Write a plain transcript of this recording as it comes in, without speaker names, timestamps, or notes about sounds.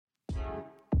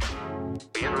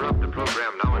We interrupt the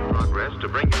program now in progress to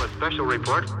bring you a special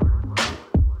report.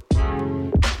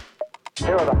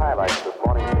 Here are the highlights this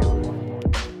morning's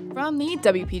news. From the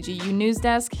WPGU News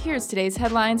Desk, here's today's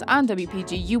headlines on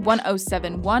WPGU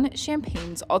 1071,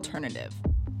 Champaign's Alternative.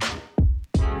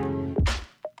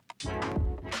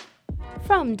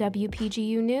 From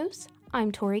WPGU News,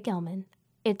 I'm Tori Gelman.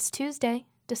 It's Tuesday,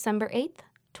 December 8th,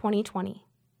 2020.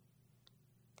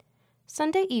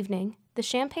 Sunday evening, the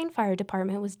Champaign Fire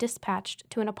Department was dispatched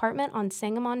to an apartment on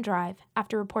Sangamon Drive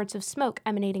after reports of smoke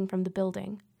emanating from the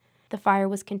building. The fire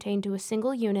was contained to a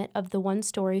single unit of the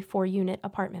one-story, four-unit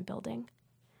apartment building.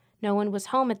 No one was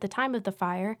home at the time of the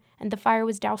fire, and the fire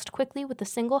was doused quickly with a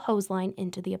single hose line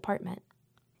into the apartment.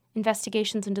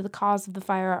 Investigations into the cause of the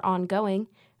fire are ongoing,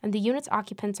 and the unit's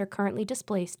occupants are currently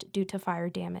displaced due to fire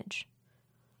damage.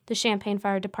 The Champaign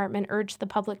Fire Department urged the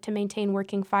public to maintain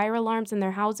working fire alarms in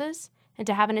their houses and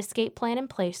to have an escape plan in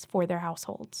place for their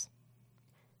households.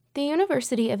 The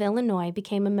University of Illinois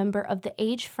became a member of the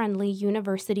Age-Friendly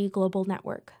University Global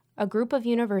Network, a group of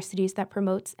universities that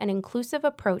promotes an inclusive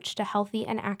approach to healthy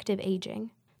and active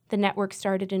aging. The network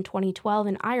started in 2012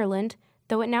 in Ireland,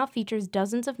 though it now features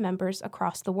dozens of members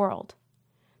across the world.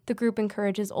 The group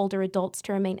encourages older adults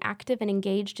to remain active and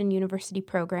engaged in university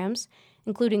programs,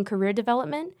 including career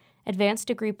development, advanced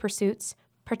degree pursuits,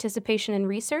 participation in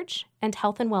research, and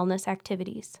health and wellness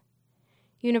activities.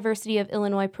 University of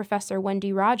Illinois professor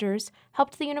Wendy Rogers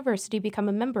helped the university become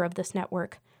a member of this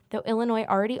network, though Illinois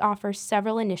already offers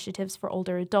several initiatives for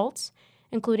older adults,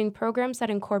 including programs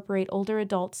that incorporate older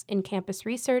adults in campus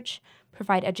research,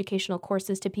 provide educational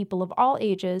courses to people of all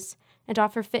ages, and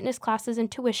offer fitness classes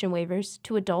and tuition waivers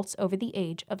to adults over the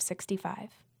age of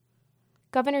 65.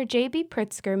 Governor J.B.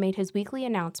 Pritzker made his weekly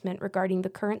announcement regarding the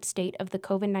current state of the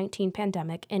COVID-19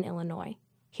 pandemic in Illinois.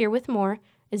 Here with more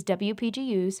is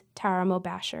WPGU's Tara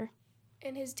Mobasher.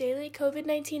 In his daily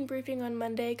COVID-19 briefing on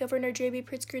Monday, Governor J.B.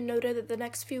 Pritzker noted that the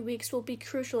next few weeks will be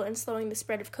crucial in slowing the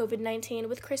spread of COVID-19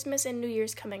 with Christmas and New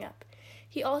Year's coming up.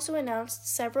 He also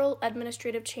announced several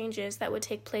administrative changes that would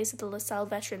take place at the LaSalle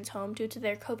Veterans Home due to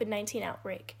their COVID-19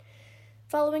 outbreak.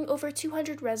 Following over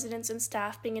 200 residents and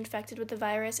staff being infected with the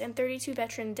virus and 32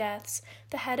 veteran deaths,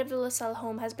 the head of the LaSalle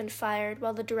home has been fired,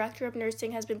 while the director of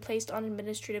nursing has been placed on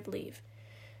administrative leave.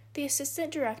 The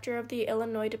assistant director of the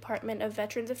Illinois Department of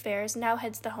Veterans Affairs now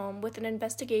heads the home, with an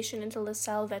investigation into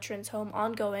LaSalle Veterans Home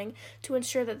ongoing to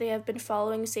ensure that they have been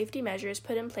following safety measures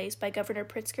put in place by Governor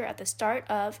Pritzker at the start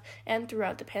of and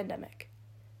throughout the pandemic.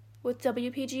 With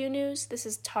WPGU News, this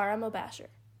is Tara Mobasher.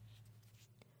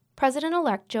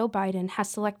 President-elect Joe Biden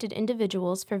has selected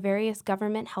individuals for various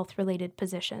government health-related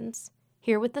positions.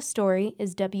 Here with the story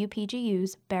is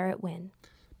WPGU's Barrett Wynn.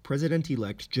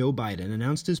 President-elect Joe Biden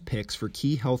announced his picks for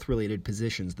key health-related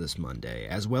positions this Monday,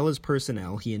 as well as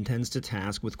personnel he intends to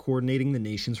task with coordinating the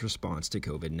nation's response to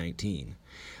COVID-19.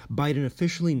 Biden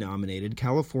officially nominated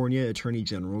California Attorney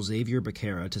General Xavier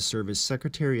Becerra to serve as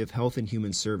Secretary of Health and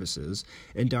Human Services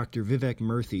and Dr. Vivek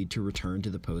Murthy to return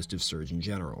to the post of Surgeon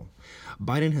General.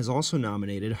 Biden has also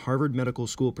nominated Harvard Medical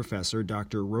School professor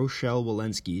Dr. Rochelle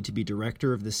Walensky to be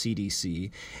director of the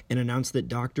CDC and announced that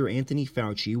Dr. Anthony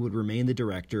Fauci would remain the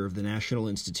director of the National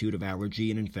Institute of Allergy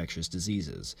and Infectious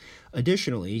Diseases.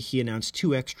 Additionally, he announced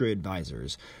two extra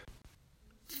advisors.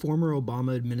 Former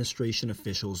Obama administration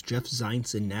officials Jeff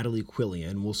Zients and Natalie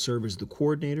Quillian will serve as the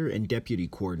coordinator and deputy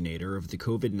coordinator of the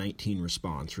COVID-19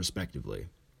 response, respectively.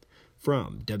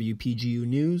 From WPGU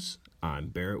News, I'm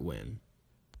Barrett Wynn.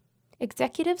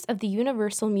 Executives of the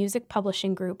Universal Music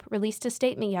Publishing Group released a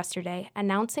statement yesterday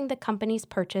announcing the company's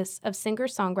purchase of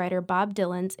singer-songwriter Bob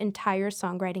Dylan's entire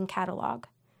songwriting catalog.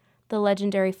 The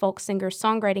legendary folk singer's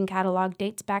songwriting catalog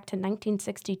dates back to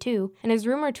 1962 and is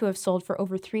rumored to have sold for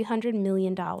over $300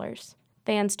 million.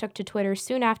 Fans took to Twitter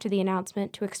soon after the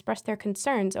announcement to express their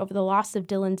concerns over the loss of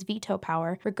Dylan's veto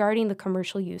power regarding the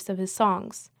commercial use of his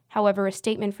songs. However, a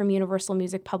statement from Universal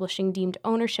Music Publishing deemed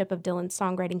ownership of Dylan's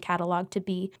songwriting catalog to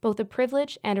be both a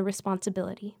privilege and a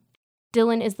responsibility.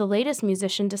 Dylan is the latest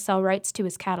musician to sell rights to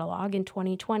his catalog in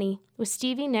 2020, with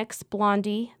Stevie Nicks,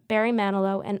 Blondie, Barry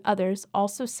Manilow, and others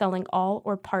also selling all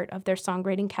or part of their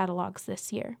songwriting catalogs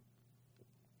this year.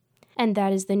 And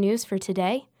that is the news for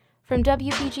today. From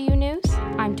WPGU News,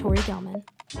 I'm Tori Gelman.